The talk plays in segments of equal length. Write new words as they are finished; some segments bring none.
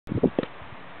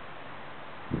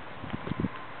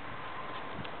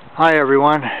Hi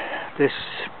everyone, this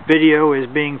video is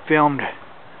being filmed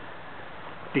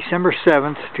December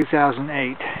 7th,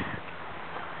 2008.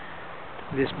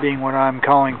 This being what I'm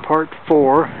calling part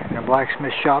 4 in a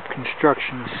blacksmith shop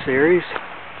construction series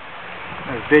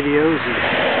of videos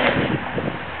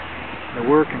of the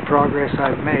work in progress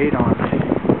I've made on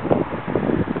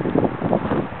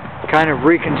kind of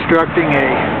reconstructing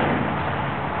a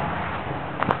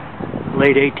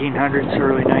late 1800s,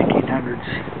 early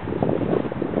 1900s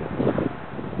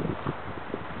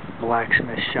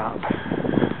blacksmith shop.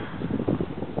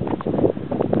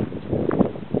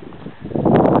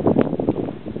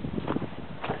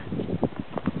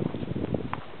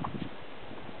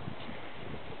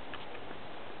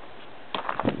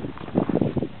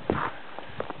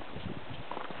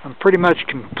 I'm pretty much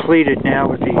completed now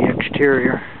with the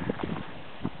exterior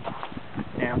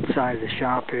outside the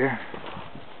shop here.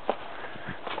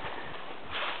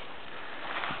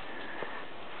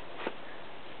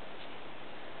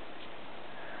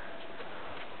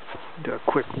 Do a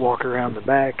quick walk around the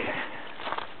back.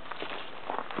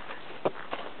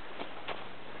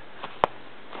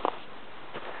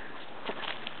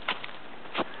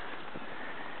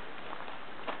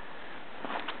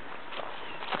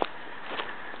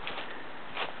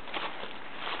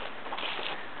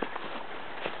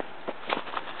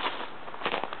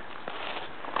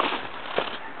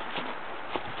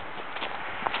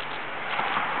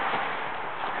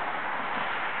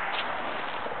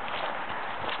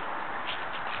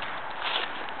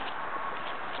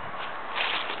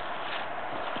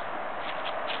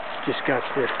 Just got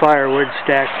the firewood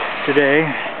stacked today.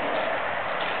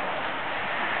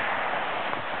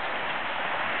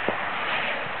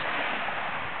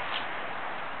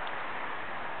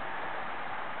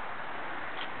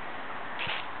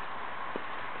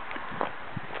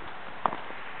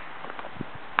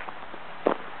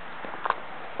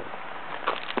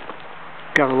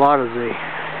 Got a lot of the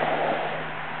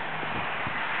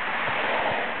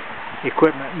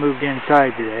equipment moved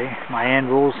inside today, my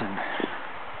anvils and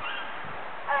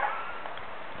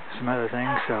some other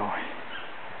things, so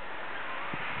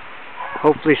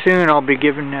hopefully soon I'll be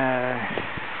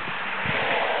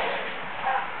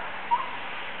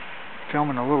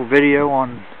filming a little video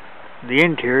on the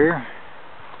interior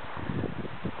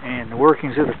and the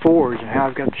workings of the forge and how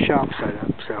I've got the shop set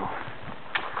up. So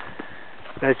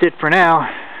that's it for now.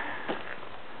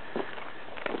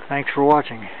 Thanks for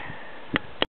watching.